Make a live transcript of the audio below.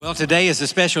Well, today is a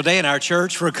special day in our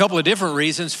church for a couple of different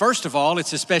reasons. First of all,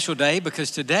 it's a special day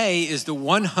because today is the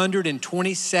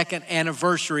 122nd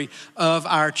anniversary of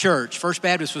our church. First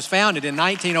Baptist was founded in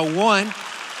 1901.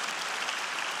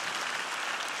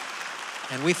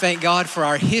 And we thank God for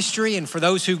our history and for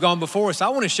those who've gone before us. I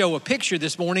want to show a picture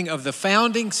this morning of the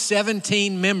founding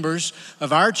 17 members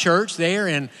of our church there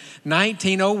in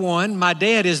 1901. My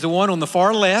dad is the one on the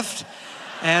far left.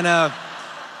 And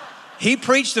he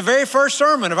preached the very first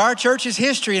sermon of our church's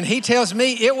history, and he tells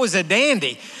me it was a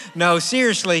dandy. No,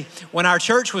 seriously, when our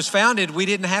church was founded, we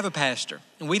didn't have a pastor.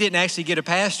 And we didn't actually get a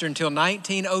pastor until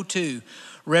 1902.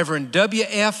 Reverend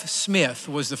W.F. Smith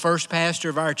was the first pastor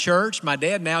of our church. My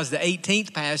dad now is the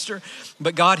 18th pastor,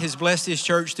 but God has blessed his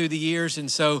church through the years, and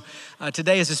so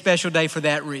today is a special day for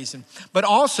that reason. But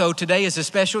also today is a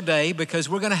special day because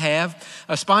we're going to have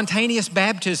a spontaneous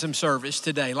baptism service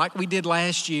today like we did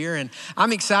last year, and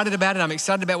I'm excited about it. I'm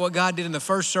excited about what God did in the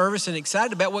first service and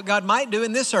excited about what God might do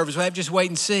in this service. We'll have to just wait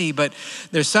and see, but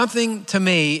there's something to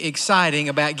me exciting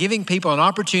about giving people an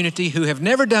opportunity who have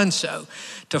never done so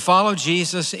to follow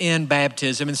Jesus in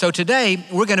baptism. And so today,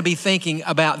 we're going to be thinking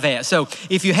about that. So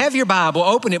if you have your Bible,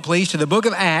 open it please to the book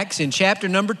of Acts in chapter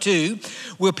number 2.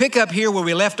 We'll pick up here where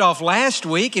we left off last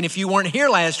week. And if you weren't here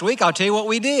last week, I'll tell you what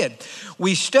we did.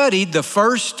 We studied the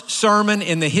first sermon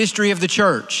in the history of the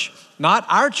church. Not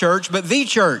our church, but the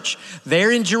church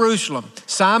there in Jerusalem.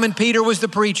 Simon Peter was the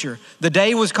preacher. The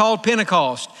day was called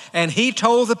Pentecost. And he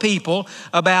told the people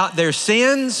about their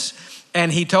sins.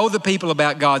 And he told the people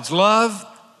about God's love,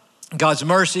 God's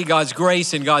mercy, God's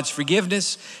grace, and God's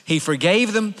forgiveness. He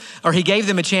forgave them, or he gave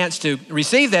them a chance to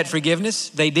receive that forgiveness.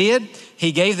 They did.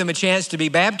 He gave them a chance to be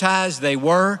baptized. They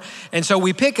were. And so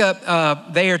we pick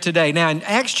up there today. Now in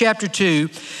Acts chapter 2,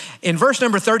 in verse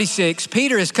number 36,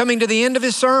 Peter is coming to the end of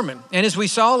his sermon. And as we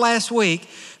saw last week,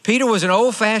 Peter was an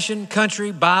old-fashioned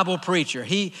country Bible preacher.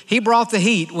 He brought the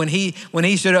heat when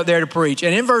he stood up there to preach.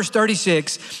 And in verse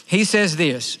 36, he says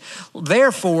this,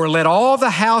 "Therefore, let all the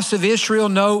house of Israel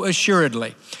know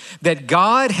assuredly that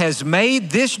God has made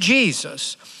this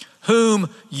Jesus, whom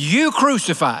you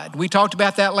crucified." We talked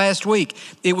about that last week.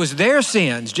 It was their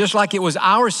sins, just like it was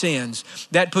our sins,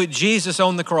 that put Jesus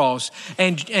on the cross.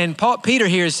 And Peter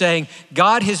here is saying,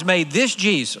 God has made this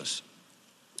Jesus,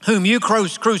 whom you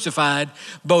crucified,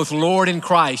 both Lord and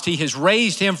Christ. He has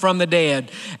raised him from the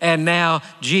dead, and now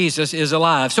Jesus is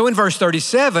alive. So in verse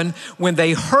 37, when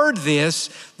they heard this,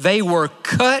 they were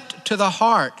cut to the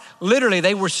heart. Literally,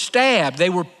 they were stabbed, they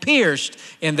were pierced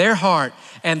in their heart,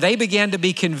 and they began to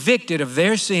be convicted of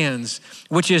their sins,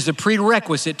 which is the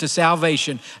prerequisite to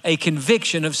salvation, a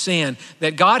conviction of sin,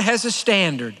 that God has a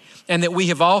standard, and that we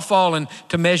have all fallen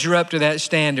to measure up to that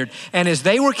standard. And as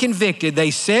they were convicted,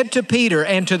 they said to Peter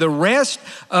and to the rest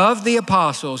of the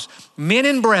apostles, "Men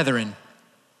and brethren,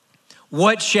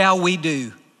 what shall we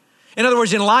do?" In other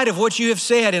words, in light of what you have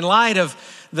said, in light of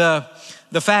the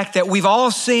fact that we've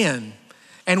all sinned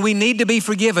and we need to be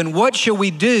forgiven, what shall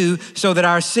we do so that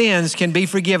our sins can be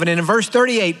forgiven? And in verse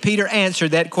 38, Peter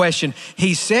answered that question.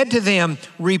 He said to them,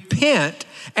 "Repent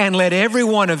and let every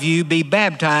one of you be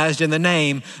baptized in the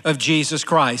name of Jesus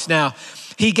Christ." Now,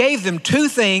 he gave them two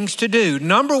things to do.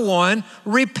 Number one,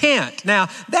 repent. Now,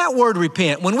 that word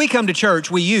repent, when we come to church,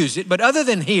 we use it, but other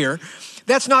than here,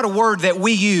 that's not a word that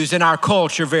we use in our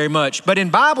culture very much. But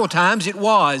in Bible times, it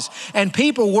was, and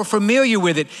people were familiar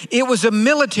with it. It was a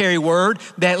military word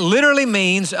that literally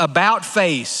means about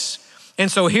face.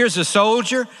 And so here's a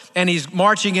soldier, and he's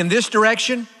marching in this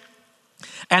direction,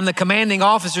 and the commanding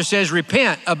officer says,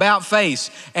 "Repent, about face."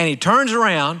 And he turns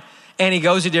around and he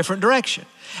goes a different direction.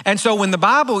 And so when the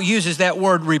Bible uses that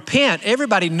word repent,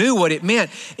 everybody knew what it meant.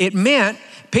 It meant,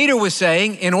 Peter was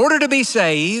saying, in order to be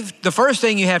saved, the first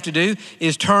thing you have to do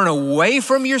is turn away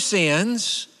from your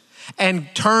sins and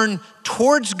turn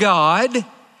towards God.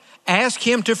 Ask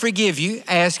him to forgive you.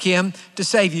 Ask him to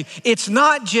save you. It's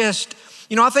not just,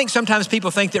 I think sometimes people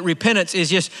think that repentance is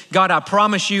just, God, I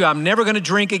promise you I'm never going to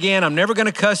drink again. I'm never going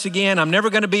to cuss again. I'm never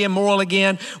going to be immoral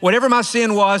again. Whatever my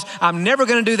sin was, I'm never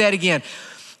going to do that again.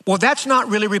 Well, that's not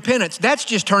really repentance. That's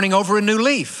just turning over a new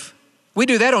leaf. We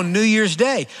do that on New Year's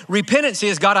Day. Repentance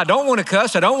is, God, I don't want to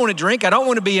cuss. I don't want to drink. I don't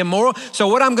want to be immoral. So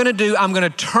what I'm going to do, I'm going to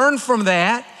turn from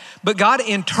that. But God,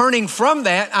 in turning from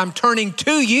that, I'm turning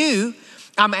to you.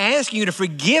 I'm asking you to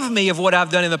forgive me of what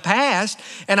I've done in the past,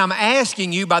 and I'm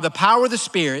asking you by the power of the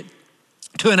Spirit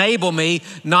to enable me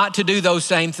not to do those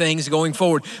same things going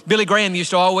forward. Billy Graham used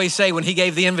to always say when he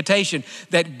gave the invitation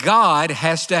that God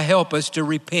has to help us to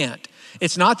repent.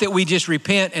 It's not that we just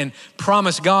repent and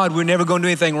promise God we're never going to do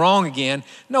anything wrong again.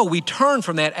 No, we turn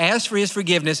from that, ask for his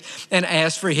forgiveness, and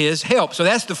ask for his help. So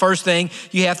that's the first thing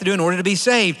you have to do in order to be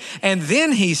saved. And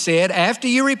then he said, after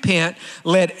you repent,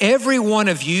 let every one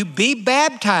of you be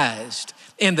baptized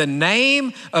in the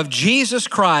name of Jesus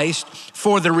Christ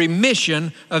for the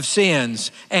remission of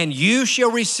sins, and you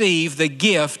shall receive the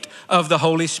gift of the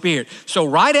Holy Spirit. So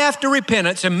right after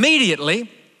repentance, immediately,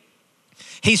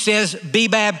 he says, be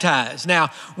baptized. Now,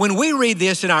 when we read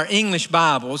this in our English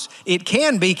Bibles, it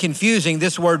can be confusing,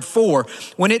 this word for.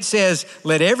 When it says,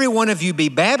 let every one of you be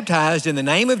baptized in the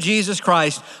name of Jesus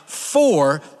Christ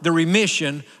for the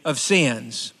remission of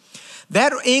sins.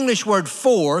 That English word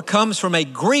for comes from a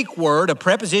Greek word, a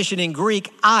preposition in Greek,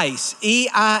 eis,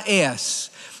 E-I-S.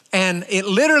 And it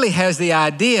literally has the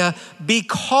idea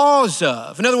because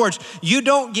of. In other words, you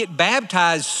don't get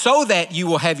baptized so that you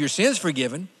will have your sins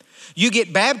forgiven. You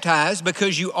get baptized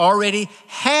because you already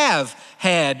have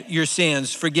had your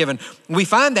sins forgiven. We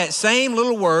find that same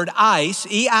little word, eis,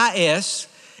 E-I-S,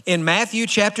 in Matthew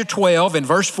chapter 12 and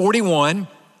verse 41,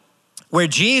 where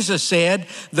Jesus said,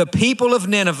 the people of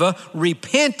Nineveh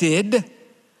repented,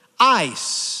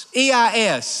 eis,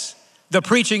 E-I-S, the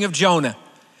preaching of Jonah.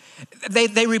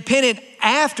 They repented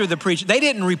after the preaching. They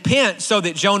didn't repent so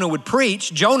that Jonah would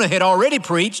preach. Jonah had already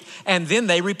preached, and then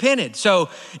they repented. So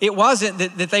it wasn't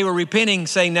that they were repenting,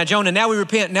 saying, now Jonah, now we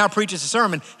repent, now preach us a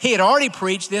sermon. He had already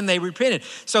preached, then they repented.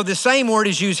 So the same word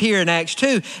is used here in Acts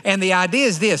 2. And the idea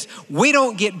is this: we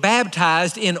don't get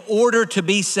baptized in order to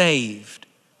be saved.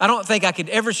 I don't think I could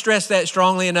ever stress that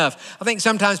strongly enough. I think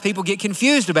sometimes people get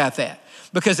confused about that,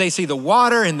 because they see the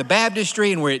water and the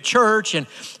baptistry and we're at church and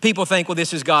people think, well,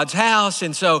 this is God's house.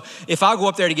 And so if I go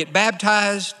up there to get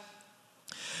baptized,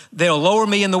 they'll lower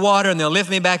me in the water and they'll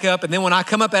lift me back up. And then when I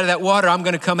come up out of that water, I'm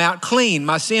going to come out clean.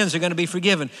 My sins are going to be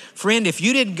forgiven. Friend, if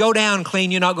you didn't go down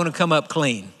clean, you're not going to come up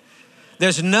clean.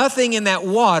 There's nothing in that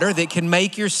water that can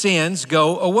make your sins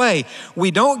go away. We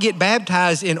don't get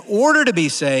baptized in order to be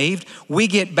saved. We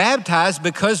get baptized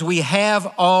because we have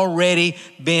already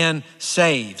been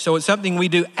saved. So it's something we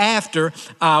do after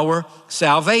our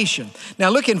salvation.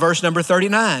 Now look in verse number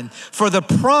 39. For the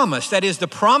promise, that is the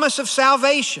promise of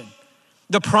salvation,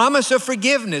 the promise of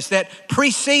forgiveness that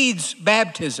precedes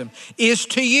baptism, is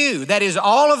to you. That is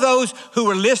all of those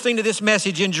who are listening to this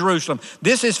message in Jerusalem.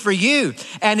 This is for you,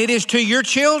 and it is to your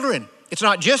children. It's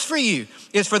not just for you.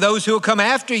 It's for those who will come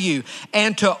after you,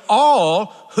 and to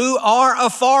all who are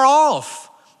afar off.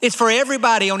 It's for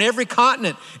everybody on every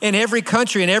continent, in every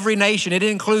country, in every nation. It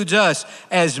includes us,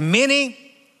 as many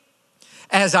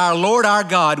as our Lord our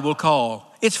God will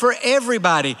call. It's for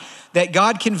everybody that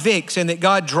God convicts and that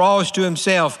God draws to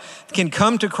himself can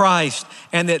come to Christ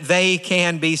and that they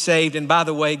can be saved. And by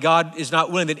the way, God is not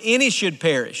willing that any should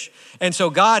perish. And so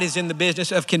God is in the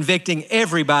business of convicting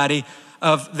everybody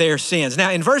of their sins.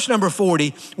 Now in verse number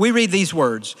 40, we read these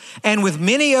words, and with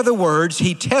many other words,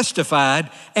 he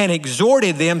testified and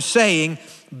exhorted them, saying,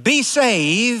 be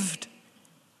saved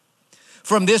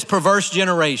from this perverse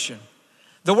generation.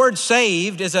 The word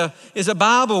saved is a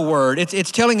Bible word.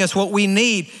 It's telling us what we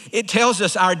need. It tells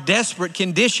us our desperate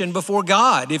condition before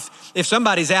God. If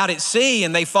somebody's out at sea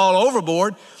and they fall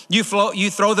overboard, you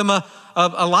throw them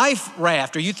a life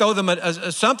raft, or you throw them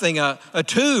a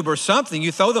tube or something.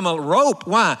 You throw them a rope.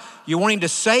 Why? You're wanting to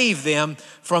save them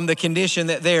from the condition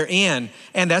that they're in.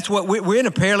 And that's what we're in,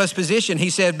 a perilous position. He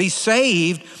said, be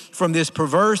saved from this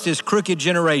perverse, this crooked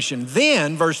generation.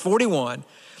 Then, verse 41,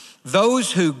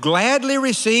 those who gladly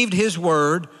received his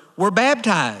word were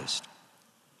baptized.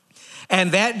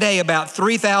 And that day about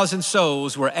 3,000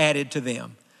 souls were added to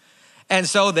them. And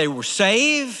so they were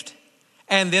saved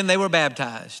and then they were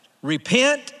baptized.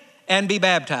 Repent and be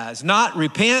baptized. Not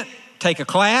repent, take a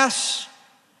class,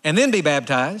 and then be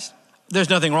baptized.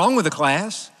 There's nothing wrong with a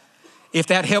class. If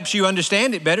that helps you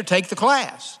understand it better, take the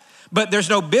class. But there's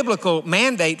no biblical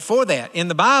mandate for that. In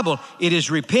the Bible, it is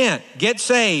repent, get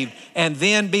saved, and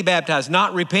then be baptized.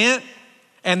 Not repent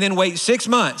and then wait 6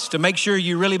 months to make sure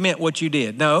you really meant what you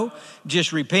did. No,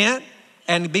 just repent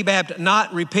and be baptized.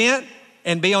 Not repent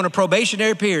and be on a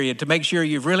probationary period to make sure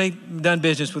you've really done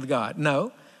business with God.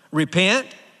 No, repent.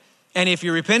 And if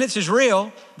your repentance is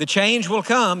real, the change will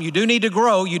come. You do need to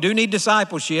grow. You do need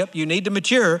discipleship. You need to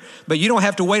mature, but you don't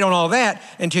have to wait on all that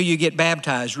until you get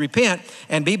baptized. Repent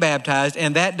and be baptized.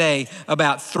 And that day,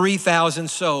 about 3,000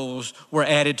 souls were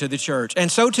added to the church.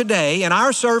 And so today, in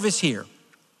our service here,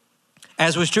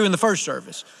 as was true in the first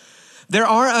service, there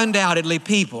are undoubtedly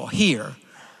people here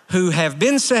who have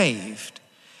been saved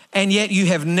and yet you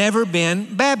have never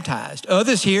been baptized.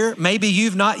 Others here, maybe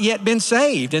you've not yet been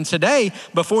saved. And today,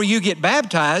 before you get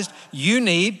baptized, you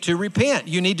need to repent.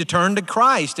 You need to turn to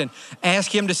Christ and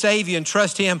ask him to save you and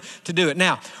trust him to do it.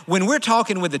 Now, when we're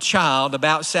talking with a child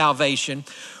about salvation,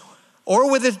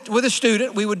 or with a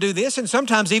student, we would do this, and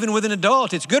sometimes even with an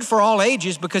adult. It's good for all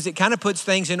ages because it kind of puts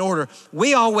things in order.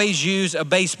 We always use a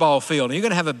baseball field. And you're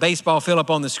going to have a baseball field up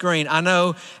on the screen. I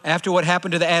know after what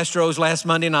happened to the Astros last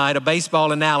Monday night, a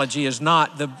baseball analogy is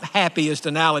not the happiest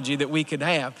analogy that we could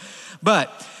have.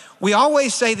 But we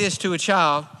always say this to a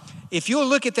child: if you'll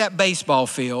look at that baseball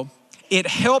field, it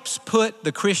helps put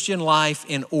the Christian life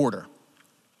in order.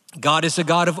 God is a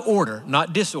God of order,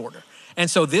 not disorder. And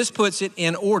so this puts it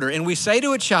in order. And we say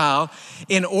to a child,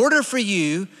 in order for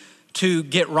you to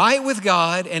get right with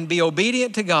God and be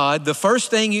obedient to God, the first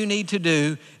thing you need to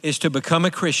do is to become a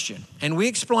Christian. And we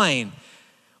explain,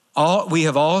 we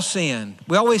have all sinned.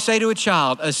 We always say to a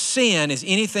child, a sin is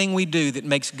anything we do that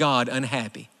makes God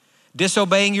unhappy.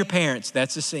 Disobeying your parents,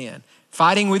 that's a sin.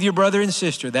 Fighting with your brother and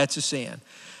sister, that's a sin.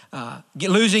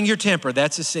 Losing your temper,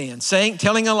 that's a sin.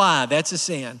 Telling a lie, that's a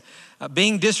sin.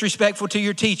 Being disrespectful to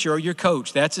your teacher or your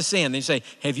coach, that's a sin. They say,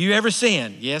 have you ever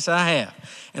sinned? Yes, I have.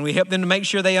 And we help them to make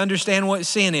sure they understand what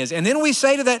sin is. And then we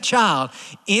say to that child,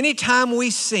 anytime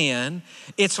we sin,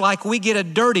 it's like we get a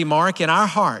dirty mark in our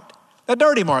heart. A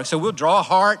dirty mark. So we'll draw a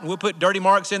heart and we'll put dirty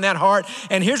marks in that heart.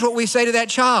 And here's what we say to that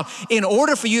child. In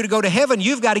order for you to go to heaven,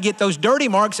 you've got to get those dirty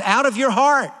marks out of your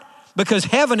heart. Because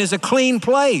heaven is a clean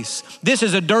place. This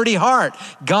is a dirty heart.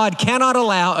 God cannot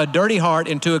allow a dirty heart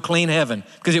into a clean heaven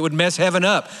because it would mess heaven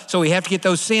up. So we have to get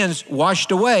those sins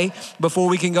washed away before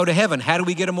we can go to heaven. How do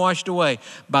we get them washed away?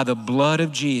 By the blood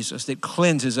of Jesus that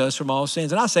cleanses us from all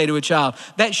sins. And I say to a child,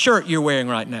 that shirt you're wearing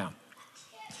right now,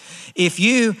 if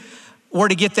you were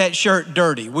to get that shirt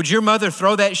dirty, would your mother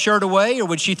throw that shirt away, or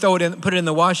would she put it in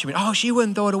the washing machine? Oh, she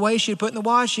wouldn't throw it away. She'd put it in the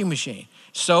washing machine.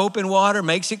 Soap and water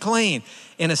makes it clean.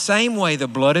 In the same way, the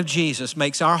blood of Jesus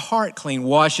makes our heart clean,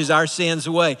 washes our sins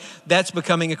away. That's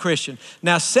becoming a Christian.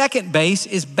 Now, second base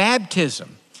is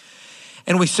baptism.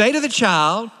 And we say to the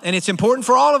child, and it's important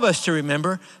for all of us to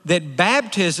remember, that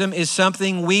baptism is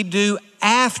something we do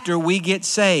after we get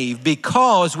saved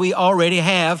because we already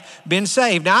have been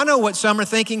saved. Now, I know what some are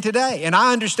thinking today, and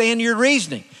I understand your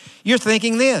reasoning. You're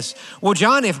thinking this: well,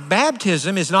 John, if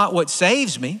baptism is not what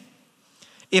saves me,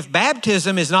 if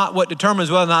baptism is not what determines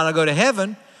whether or not I go to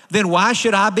heaven, then why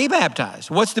should I be baptized?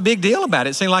 What's the big deal about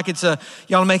it? It seems like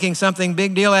y'all making something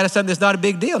big deal out of something that's not a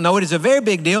big deal. No, it is a very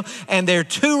big deal. And there are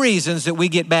two reasons that we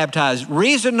get baptized.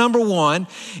 Reason number one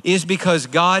is because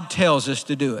God tells us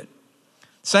to do it.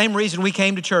 Same reason we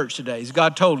came to church today is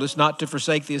God told us not to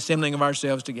forsake the assembling of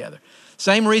ourselves together.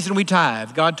 Same reason we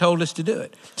tithe, God told us to do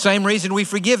it. Same reason we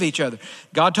forgive each other,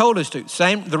 God told us to.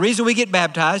 The reason we get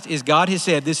baptized is God has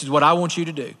said, this is what I want you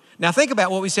to do. Now think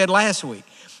about what we said last week.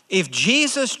 If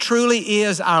Jesus truly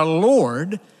is our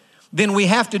Lord, then we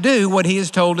have to do what he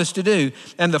has told us to do.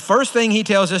 And the first thing he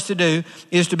tells us to do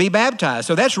is to be baptized.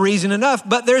 So that's reason enough.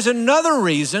 But there's another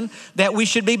reason that we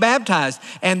should be baptized,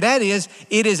 and that is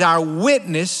it is our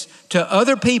witness to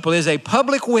other people. It is a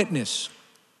public witness.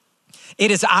 It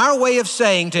is our way of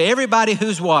saying to everybody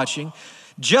who's watching,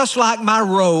 just like my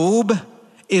robe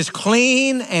is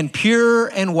clean and pure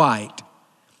and white,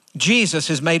 Jesus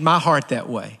has made my heart that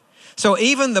way. So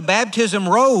even the baptism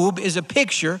robe is a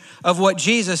picture of what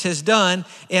Jesus has done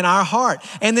in our heart.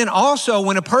 And then also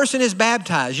when a person is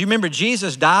baptized, you remember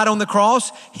Jesus died on the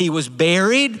cross, he was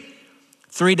buried.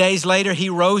 3 days later, he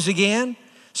rose again.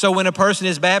 So when a person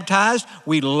is baptized,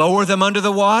 we lower them under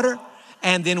the water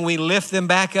and then we lift them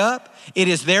back up. It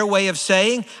is their way of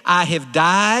saying, I have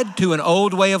died to an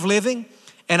old way of living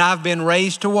and I've been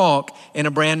raised to walk in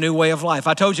a brand new way of life.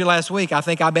 I told you last week, I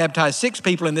think I baptized 6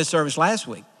 people in this service last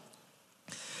week.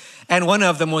 And one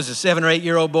of them was a 7 or 8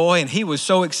 year old boy, and he was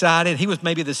so excited. He was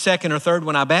maybe the second or third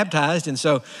one I baptized. And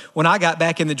so when I got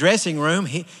back in the dressing room,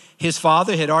 his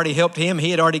father had already helped him.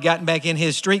 He had already gotten back in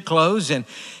his street clothes, and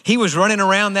he was running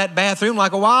around that bathroom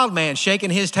like a wild man, shaking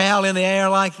his towel in the air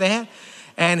like that.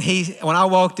 And when I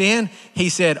walked in, he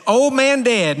said, old man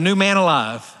dead, new man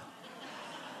alive.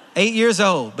 8 years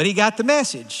old, but he got the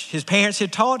message. His parents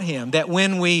had taught him that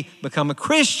when we become a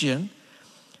Christian,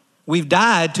 we've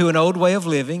died to an old way of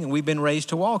living and we've been raised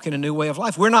to walk in a new way of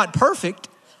life. We're not perfect.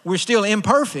 We're still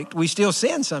imperfect. We still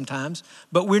sin sometimes,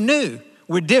 but we're new.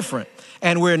 We're different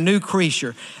and we're a new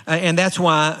creature. And that's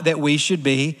why that we should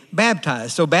be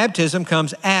baptized. So baptism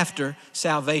comes after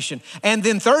salvation. And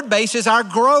then third base is our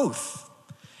growth.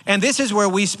 And this is where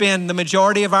we spend the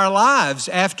majority of our lives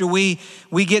after we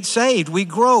get saved. We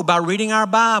grow by reading our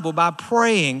Bible, by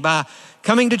praying, by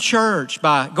coming to church,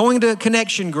 by going to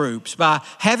connection groups, by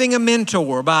having a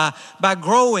mentor, by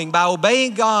growing, by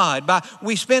obeying God,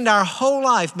 we spend our whole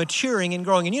life maturing and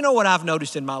growing. And you know what I've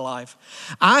noticed in my life?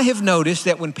 I have noticed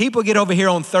that when people get over here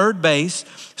on third base,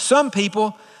 some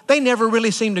people, they never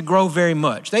really seem to grow very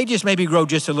much. They just maybe grow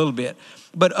just a little bit.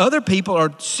 But other people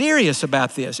are serious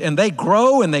about this, and they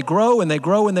grow and they grow and they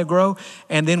grow and they grow.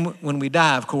 And then when we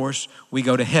die, of course, we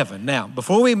go to heaven. Now,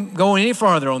 before we go any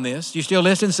farther on this, you still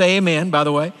listen? Say amen, by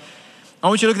the way. I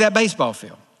want you to look at that baseball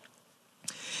field.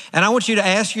 And I want you to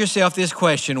ask yourself this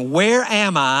question: where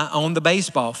am I on the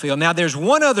baseball field? Now, there's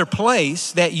one other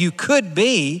place that you could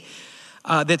be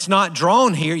that's not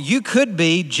drawn here. You could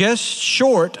be just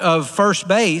short of first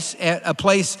base at a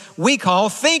place we call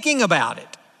thinking about it.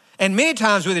 And many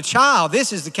times with a child,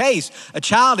 this is the case. A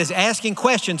child is asking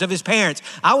questions of his parents.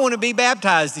 I want to be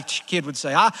baptized, the kid would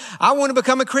say. I want to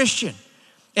become a Christian.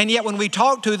 And yet when we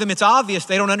talk to them, it's obvious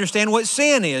they don't understand what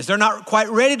sin is. They're not quite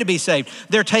ready to be saved.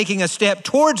 They're taking a step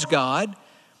towards God,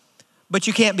 but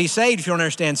you can't be saved if you don't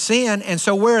understand sin. And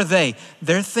so where are they?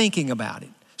 They're thinking about it.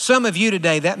 Some of you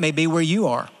today, that may be where you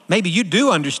are. Maybe you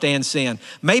do understand sin.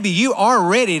 Maybe you are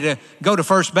ready to go to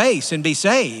first base and be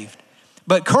saved.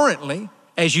 But currently,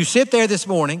 as you sit there this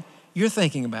morning, you're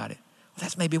thinking about it. Well,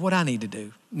 that's maybe what I need to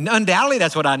do. Undoubtedly,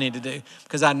 that's what I need to do,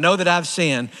 because I know that I've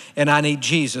sinned and I need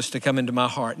Jesus to come into my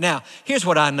heart. Now, here's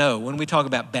what I know when we talk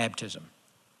about baptism.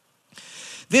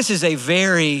 This is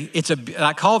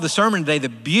I call the sermon today the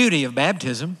beauty of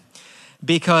baptism,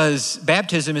 because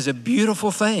baptism is a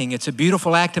beautiful thing. It's a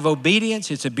beautiful act of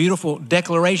obedience. It's a beautiful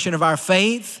declaration of our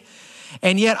faith.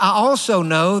 And yet I also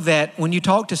know that when you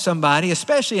talk to somebody,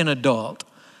 especially an adult,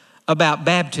 about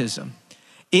baptism,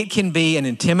 it can be an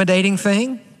intimidating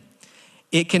thing.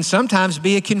 It can sometimes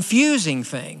be a confusing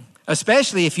thing,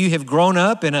 especially if you have grown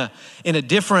up in a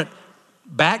different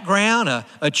background,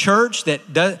 a church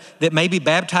that maybe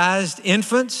baptized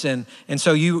infants, and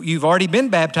so you've already been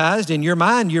baptized. In your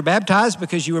mind, you're baptized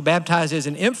because you were baptized as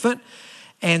an infant.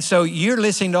 And so you're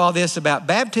listening to all this about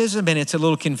baptism, and it's a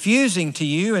little confusing to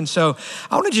you. And so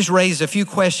I want to just raise a few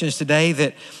questions today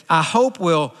that I hope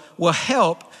will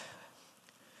help.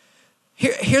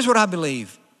 Here's what I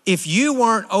believe. If you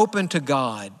weren't open to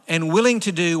God and willing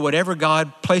to do whatever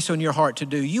God placed on your heart to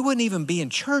do, you wouldn't even be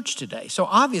in church today. So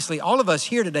obviously, all of us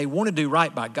here today want to do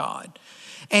right by God.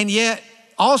 And yet,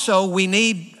 also, we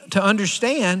need to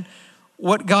understand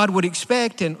what God would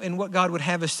expect and what God would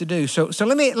have us to do. So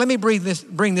let me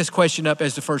bring this question up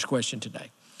as the first question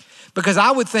today. Because I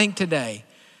would think today,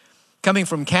 coming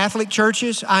from Catholic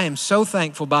churches, I am so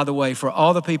thankful, by the way, for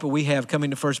all the people we have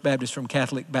coming to First Baptist from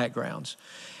Catholic backgrounds,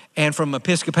 and from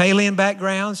Episcopalian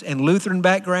backgrounds and Lutheran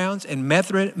backgrounds and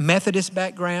Methodist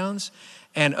backgrounds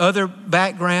and other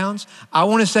backgrounds. I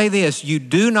want to say this: you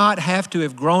do not have to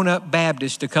have grown up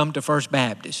Baptist to come to First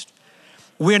Baptist.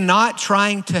 We're not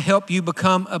trying to help you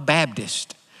become a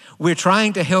Baptist. We're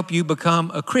trying to help you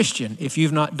become a Christian if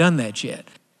you've not done that yet.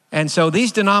 And so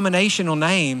these denominational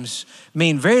names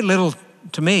mean very little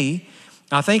to me.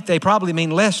 I think they probably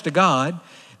mean less to God.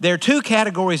 There are two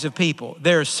categories of people.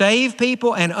 There are saved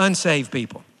people and unsaved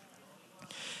people.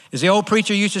 As the old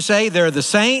preacher used to say, there are the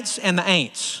saints and the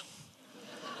ain'ts.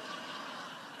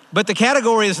 But the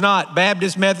category is not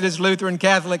Baptist, Methodist, Lutheran,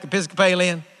 Catholic,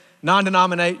 Episcopalian,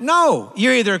 non-denominational. No,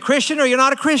 you're either a Christian or you're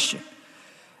not a Christian.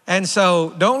 And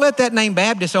so don't let that name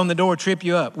Baptist on the door trip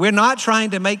you up. We're not trying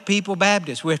to make people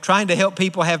Baptists. We're trying to help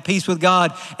people have peace with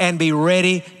God and be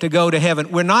ready to go to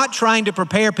heaven. We're not trying to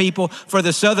prepare people for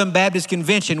the Southern Baptist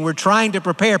Convention. We're trying to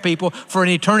prepare people for an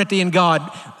eternity in God,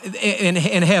 in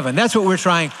heaven. That's what we're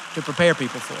trying to prepare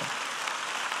people for.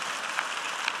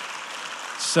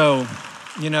 So,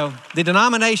 the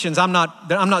denominations, I'm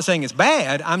not saying it's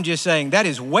bad. I'm just saying that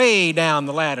is way down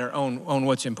the ladder on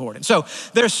what's important. So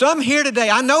there's some here today.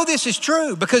 I know this is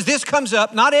true because this comes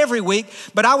up not every week,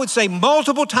 but I would say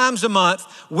multiple times a month.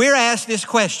 We're asked this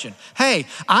question. Hey,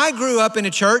 I grew up in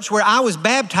a church where I was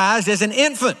baptized as an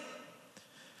infant.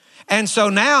 And so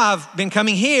now I've been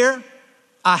coming here.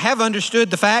 I have understood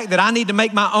the fact that I need to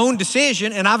make my own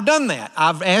decision, and I've done that.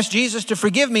 I've asked Jesus to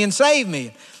forgive me and save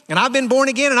me. And I've been born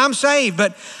again and I'm saved,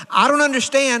 but I don't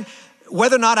understand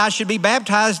whether or not I should be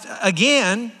baptized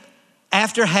again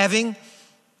after having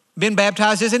been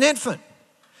baptized as an infant.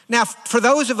 Now, for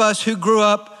those of us who grew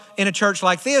up in a church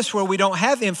like this where we don't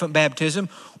have infant baptism,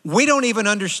 we don't even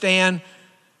understand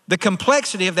the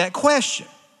complexity of that question.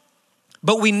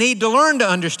 But we need to learn to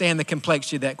understand the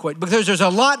complexity of that question because there's a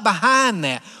lot behind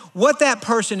that. What that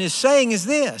person is saying is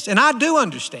this, and I do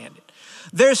understand it.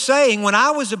 They're saying, when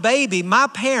I was a baby, my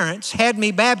parents had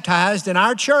me baptized in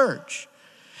our church.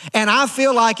 And I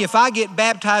feel like if I get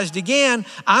baptized again,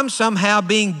 I'm somehow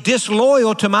being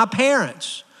disloyal to my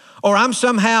parents, or I'm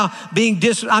somehow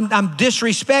I'm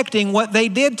disrespecting what they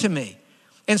did to me.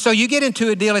 And so you get into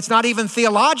a deal, it's not even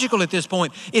theological at this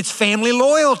point, it's family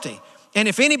loyalty. And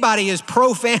if anybody is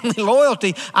pro-family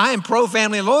loyalty, I am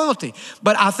pro-family loyalty.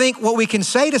 But I think what we can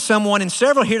say to someone, and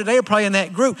several here today are probably in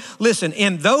that group, listen,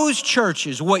 in those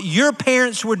churches, what your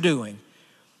parents were doing,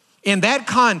 in that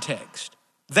context,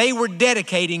 they were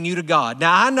dedicating you to God.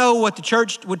 Now, I know what the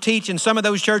church would teach in some of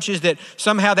those churches, that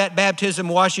somehow that baptism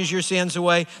washes your sins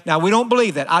away. Now, we don't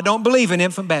believe that. I don't believe in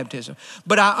infant baptism.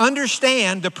 But I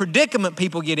understand the predicament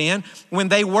people get in when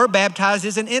they were baptized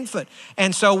as an infant.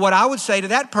 And so what I would say to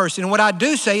that person, and what I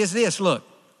do say is this, look,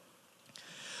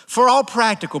 for all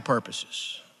practical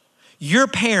purposes, your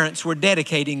parents were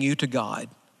dedicating you to God.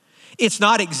 It's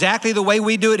not exactly the way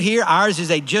we do it here. Ours is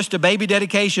just a baby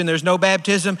dedication. There's no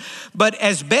baptism. But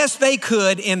as best they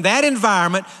could in that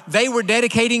environment, they were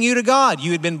dedicating you to God.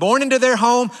 You had been born into their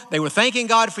home. They were thanking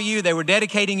God for you. They were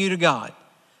dedicating you to God.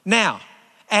 Now,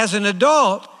 as an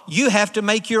adult, you have to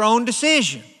make your own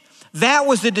decision. That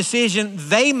was the decision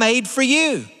they made for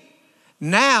you.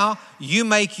 Now, you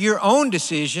make your own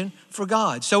decision for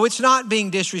God. So it's not being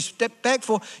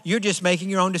disrespectful. You're just making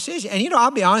your own decision. And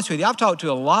I'll be honest with you. I've talked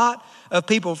to a lot of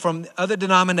people from other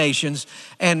denominations,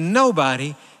 and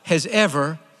nobody has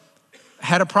ever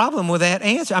had a problem with that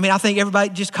answer. I mean, I think everybody,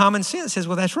 just common sense says,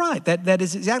 well, that's right. That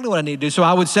is exactly what I need to do. So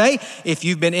I would say, if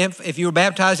you were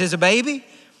baptized as a baby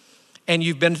and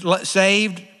you've been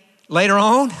saved later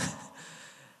on,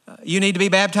 you need to be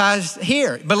baptized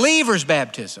here. Believer's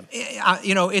baptism.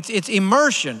 It's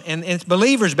immersion, and it's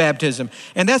believer's baptism.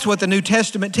 And that's what the New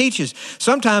Testament teaches.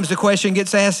 Sometimes the question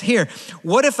gets asked here,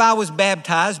 what if I was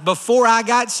baptized before I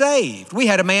got saved? We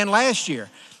had a man last year,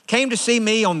 came to see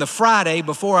me on the Friday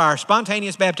before our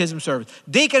spontaneous baptism service.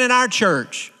 Deacon in our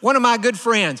church, one of my good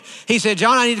friends. He said,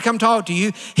 John, I need to come talk to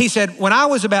you. He said, when I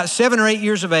was about 7 or 8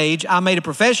 years of age, I made a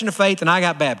profession of faith and I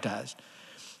got baptized.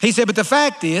 He said, but the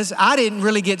fact is, I didn't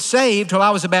really get saved till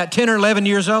I was about 10 or 11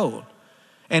 years old.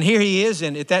 And here he is,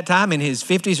 and at that time in his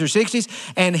 50s or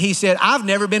 60s, and he said, I've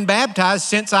never been baptized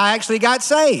since I actually got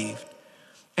saved.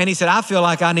 And he said, I feel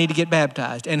like I need to get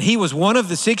baptized. And he was one of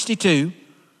the 62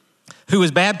 who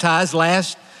was baptized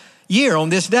last year on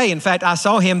this day. In fact, I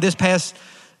saw him this past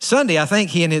Sunday. I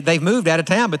think they've moved out of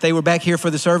town, but they were back here for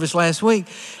the service last week.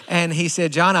 And he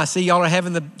said, John, I see y'all are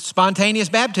having the spontaneous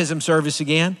baptism service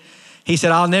again. He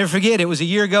said, I'll never forget. It was a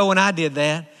year ago when I did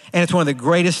that. And it's one of the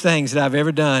greatest things that I've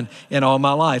ever done in all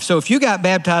my life. So if you got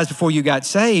baptized before you got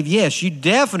saved, yes, you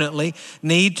definitely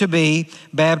need to be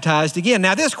baptized again.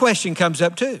 Now, this question comes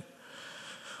up too.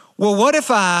 Well, what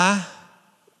if I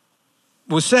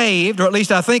was saved, or at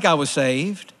least I think I was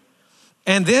saved,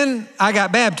 and then I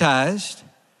got baptized,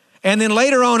 and then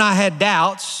later on I had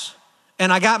doubts,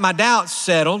 and I got my doubts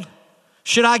settled.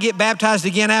 Should I get baptized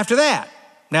again after that?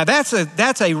 Now, that's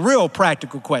a real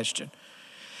practical question.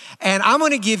 And I'm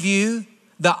going to give you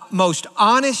the most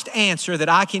honest answer that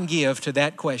I can give to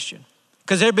that question.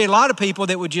 Because there'd be a lot of people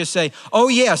that would just say, oh,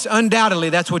 yes, undoubtedly,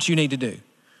 that's what you need to do.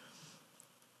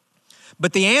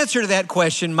 But the answer to that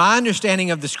question, my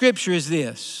understanding of the scripture is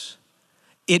this.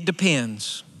 It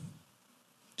depends.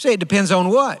 Say, it depends on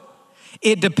what?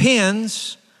 It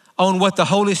depends on what the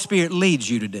Holy Spirit leads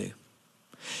you to do.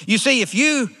 You see, if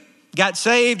you got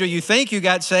saved, or you think you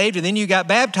got saved, and then you got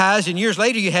baptized, and years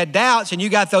later you had doubts, and you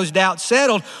got those doubts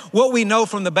settled, what we know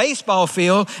from the baseball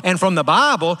field and from the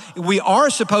Bible, we are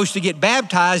supposed to get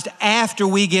baptized after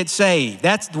we get saved.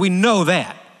 We know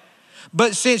that.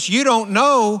 But since you don't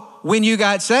know when you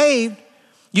got saved,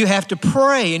 you have to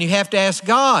pray and you have to ask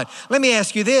God. Let me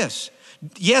ask you this.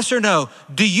 Yes or no?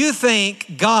 Do you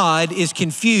think God is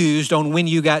confused on when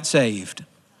you got saved?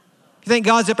 You think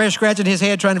God's up there scratching his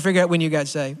head trying to figure out when you got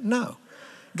saved? No.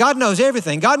 God knows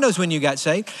everything. God knows when you got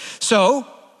saved. So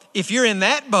if you're in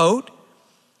that boat,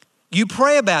 you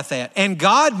pray about that. And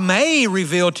God may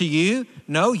reveal to you,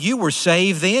 no, you were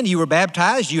saved then. You were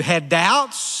baptized. You had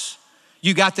doubts.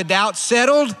 You got the doubts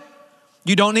settled.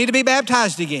 You don't need to be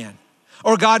baptized again.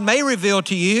 Or God may reveal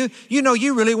to you,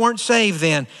 you really weren't saved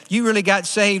then. You really got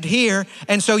saved here.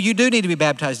 And so you do need to be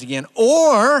baptized again.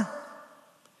 Or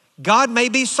God may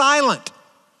be silent,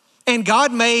 and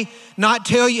God may not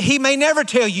tell you, he may never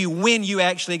tell you when you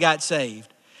actually got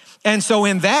saved. And so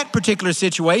in that particular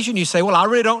situation, you say, well, I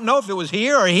really don't know if it was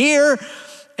here or here.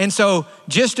 And so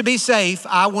just to be safe,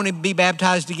 I want to be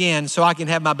baptized again so I can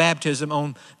have my baptism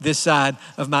on this side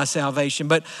of my salvation.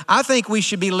 But I think we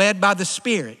should be led by the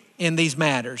Spirit in these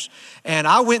matters. And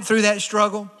I went through that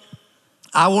struggle.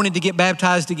 I wanted to get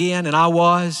baptized again, and I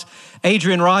was.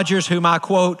 Adrian Rogers, whom I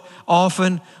quote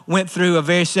often, went through a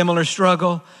very similar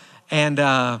struggle and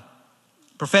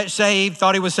professed saved,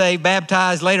 thought he was saved,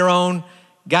 baptized later on,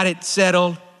 got it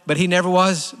settled, but he never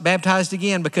was baptized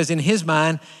again because in his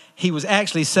mind, he was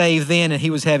actually saved then and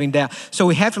he was having doubt. So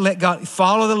we have to let God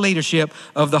follow the leadership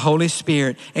of the Holy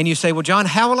Spirit. And you say, well, John,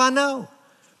 how will I know?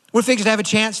 We're fixing to have a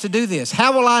chance to do this.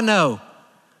 How will I know?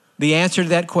 The answer to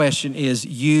that question is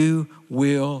you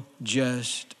will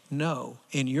just know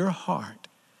in your heart.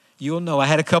 You'll know. I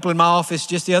had a couple in my office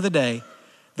just the other day.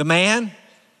 The man,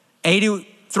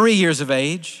 83 years of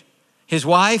age. His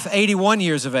wife, 81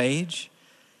 years of age.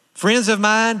 Friends of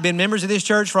mine, been members of this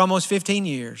church for almost 15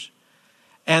 years.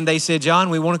 And they said, John,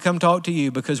 we want to come talk to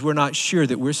you because we're not sure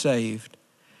that we're saved.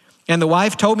 And the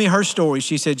wife told me her story.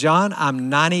 She said, John, I'm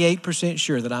 98%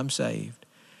 sure that I'm saved.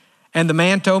 And the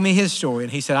man told me his story,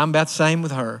 and he said, I'm about the same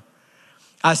with her.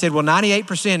 I said, well,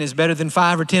 98% is better than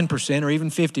 5 or 10% or even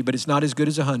 50, but it's not as good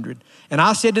as 100. And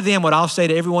I said to them what I'll say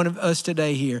to every one of us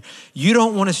today here. You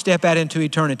don't want to step out into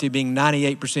eternity being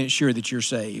 98% sure that you're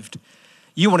saved.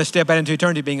 You want to step out into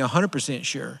eternity being 100%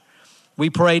 sure. We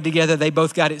prayed together. They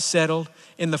both got it settled.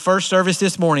 In the first service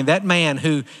this morning, that man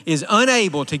who is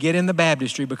unable to get in the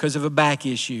baptistry because of a back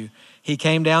issue, he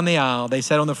came down the aisle. They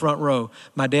sat on the front row.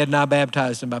 My dad and I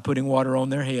baptized them by putting water on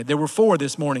their head. There were 4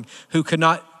 this morning who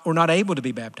were not able to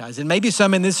be baptized. And maybe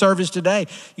some in this service today,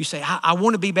 you say, I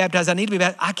want to be baptized. I need to be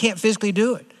baptized. I can't physically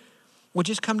do it. Well,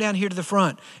 just come down here to the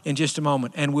front in just a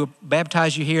moment and we'll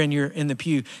baptize you here and you're in the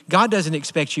pew. God doesn't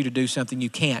expect you to do something you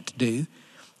can't do.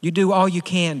 You do all you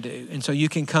can do. And so you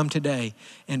can come today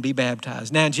and be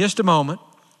baptized. Now, in just a moment,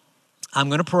 I'm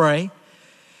going to pray.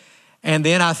 And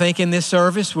then I think in this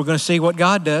service, we're going to see what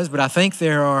God does. But I think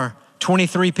there are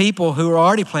 23 people who are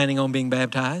already planning on being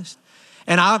baptized.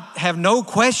 And I have no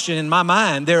question in my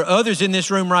mind, there are others in this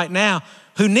room right now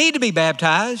who need to be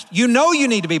baptized. You know you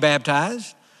need to be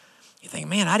baptized. You think,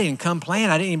 man, I didn't come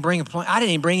planned. I didn't even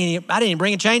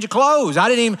bring a change of clothes.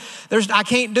 I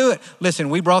can't do it.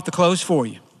 Listen, we brought the clothes for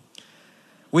you.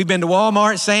 We've been to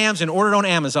Walmart, Sam's, and ordered on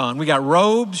Amazon. We got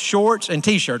robes, shorts, and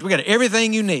t-shirts. We got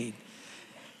everything you need.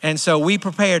 And so we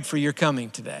prepared for your coming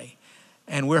today.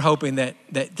 And we're hoping that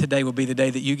today will be the day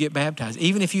that you get baptized,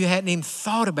 even if you hadn't even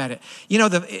thought about it. You know,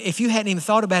 if you hadn't even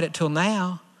thought about it till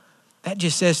now, that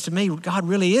just says to me, God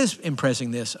really is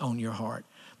impressing this on your heart.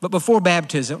 But before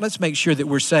baptism, let's make sure that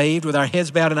we're saved with our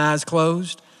heads bowed and eyes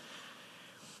closed.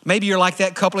 Maybe you're like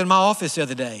that couple in my office the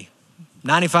other day.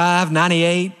 95,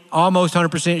 98, almost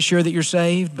 100% sure that you're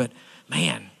saved. But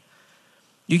man,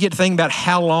 you get to think about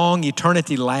how long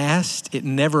eternity lasts. It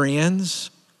never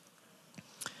ends.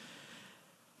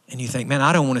 And you think, man,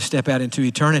 I don't want to step out into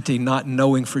eternity not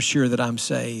knowing for sure that I'm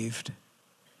saved.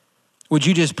 Would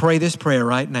you just pray this prayer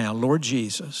right now? Lord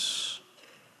Jesus,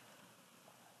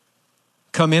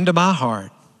 come into my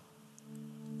heart.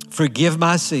 Forgive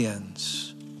my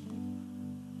sins.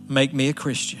 Make me a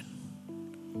Christian.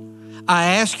 I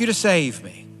ask you to save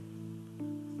me.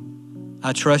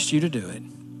 I trust you to do it.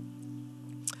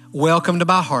 Welcome to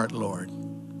my heart, Lord.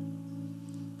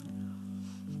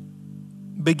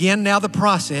 Begin now the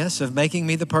process of making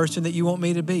me the person that you want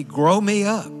me to be. Grow me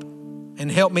up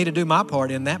and help me to do my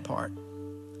part in that part.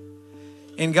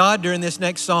 And God, during this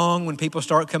next song, when people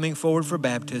start coming forward for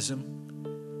baptism,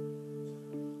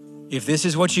 if this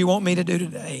is what you want me to do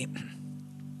today,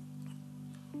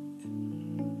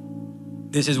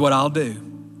 this is what I'll do.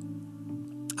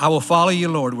 I will follow you,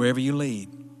 Lord, wherever you lead.